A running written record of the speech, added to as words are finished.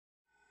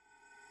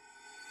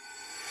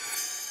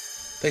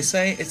They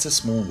say it's a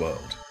small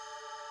world.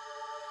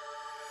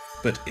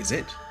 But is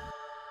it?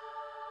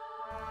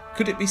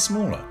 Could it be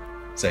smaller,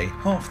 say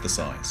half the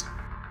size?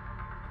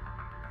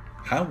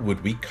 How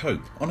would we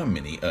cope on a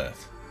mini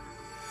Earth?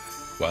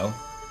 Well,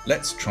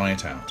 let's try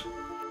it out.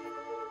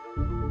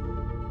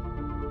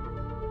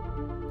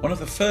 One of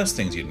the first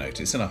things you'd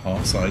notice in a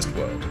half-sized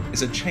world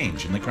is a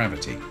change in the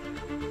gravity.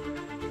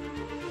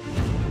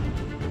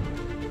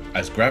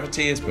 As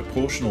gravity is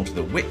proportional to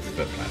the width of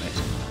a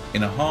planet,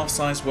 in a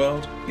half-sized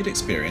world you'd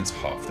experience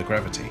half the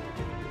gravity.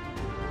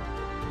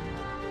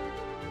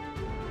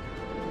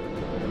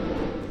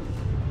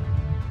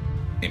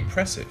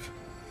 Impressive,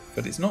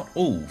 but it's not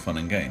all fun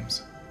and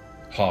games.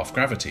 Half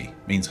gravity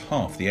means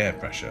half the air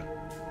pressure.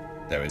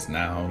 There is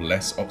now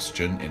less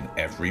oxygen in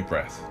every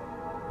breath.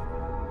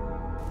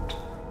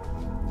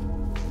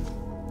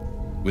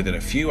 Within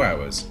a few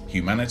hours,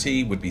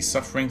 humanity would be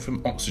suffering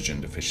from oxygen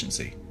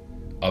deficiency,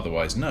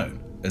 otherwise known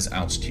as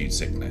altitude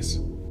sickness.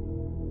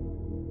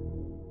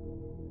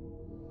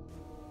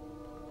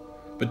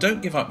 But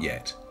don't give up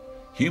yet.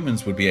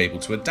 Humans would be able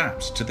to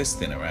adapt to this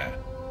thinner air.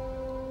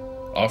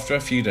 After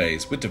a few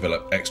days, we'd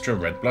develop extra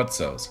red blood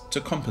cells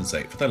to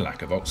compensate for the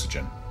lack of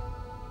oxygen.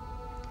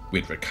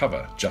 We'd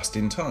recover just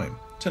in time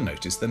to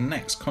notice the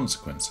next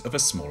consequence of a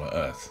smaller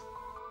Earth.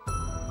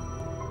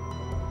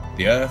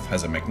 The Earth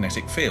has a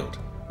magnetic field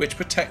which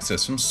protects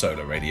us from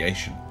solar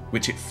radiation,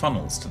 which it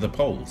funnels to the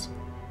poles.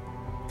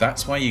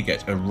 That's why you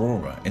get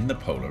aurora in the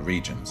polar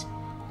regions.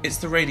 It's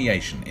the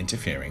radiation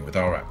interfering with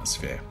our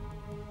atmosphere.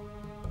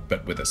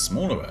 But with a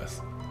smaller Earth,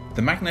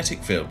 the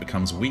magnetic field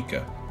becomes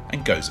weaker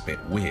and goes a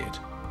bit weird.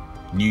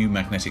 New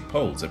magnetic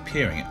poles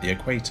appearing at the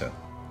equator.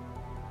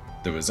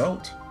 The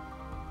result?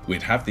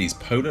 We'd have these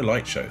polar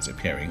light shows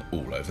appearing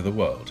all over the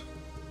world.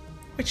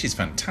 Which is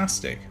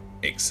fantastic,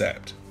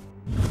 except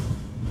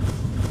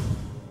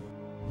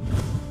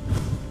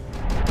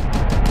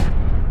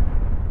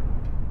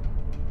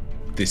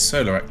this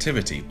solar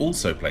activity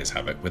also plays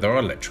havoc with our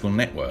electrical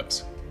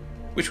networks,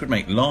 which would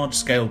make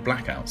large-scale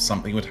blackouts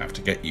something we'd have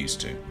to get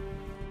used to.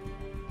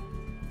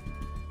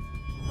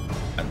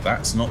 And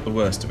that's not the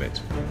worst of it,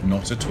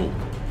 not at all.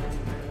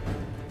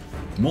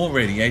 More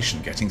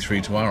radiation getting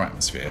through to our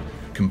atmosphere,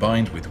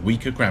 combined with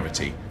weaker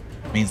gravity,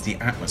 means the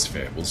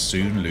atmosphere will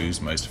soon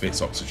lose most of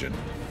its oxygen.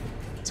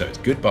 So it's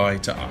goodbye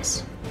to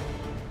us.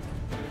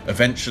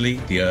 Eventually,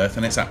 the Earth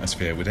and its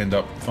atmosphere would end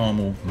up far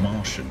more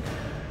Martian.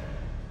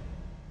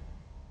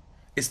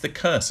 It's the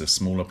curse of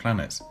smaller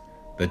planets.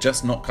 They're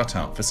just not cut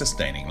out for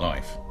sustaining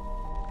life.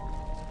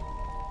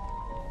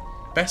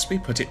 Best we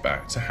put it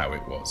back to how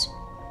it was.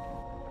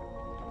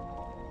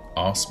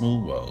 Our small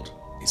world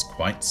is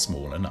quite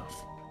small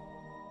enough.